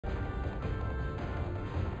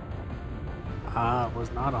Ah, it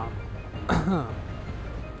was not on. I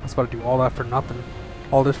was about to do all that for nothing.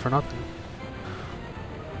 All this for nothing.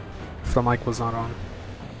 If the mic was not on.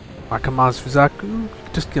 Akama Suzaku,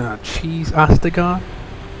 just gonna cheese Astegon.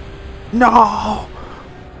 No!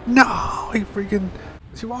 No! He freaking...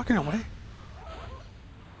 Is he walking away?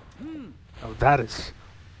 Oh, that is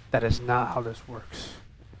not how this works.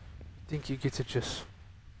 I think you get to just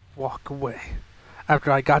walk away.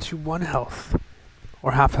 After I got you 1 health.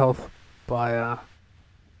 Or half health by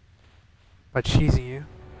cheesing you.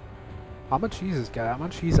 I'm gonna cheese this guy. I'm gonna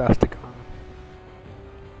cheese Astegon.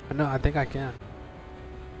 I think I can.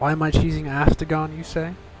 Why am I cheesing Astegon, you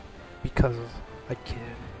say? Because I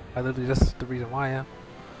can. That's the reason why I am.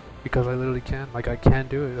 Because I literally can. Like, I can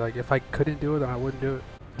do it. Like, if I couldn't do it, then I wouldn't do it.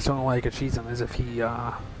 The only way I could cheese him is if he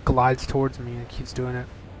glides towards me and keeps doing it.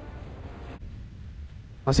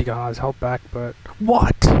 Unless he got all his health back, but...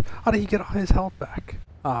 What? How did he get all his health back?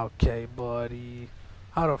 Okay, buddy.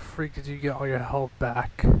 How the freak did you get all your health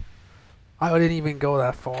back? I didn't even go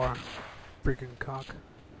that far. Freaking cock.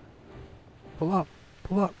 Pull up.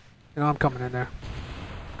 Pull up. You know, I'm coming in there.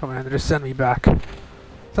 Coming in there. Just send me back.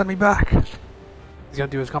 Send me back. He's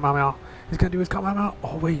gonna do his Kamehameha. He's gonna do his Kamehameha.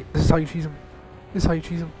 Oh, wait. This is how you cheese him. This is how you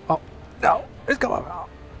cheese him. Oh, no. It's Kamehameha.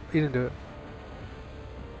 He didn't do it.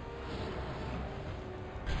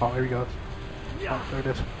 Oh, here he goes. Oh, there it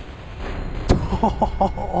is.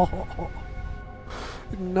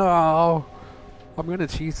 No. I'm gonna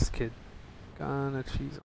cheese this kid. Gonna cheese him.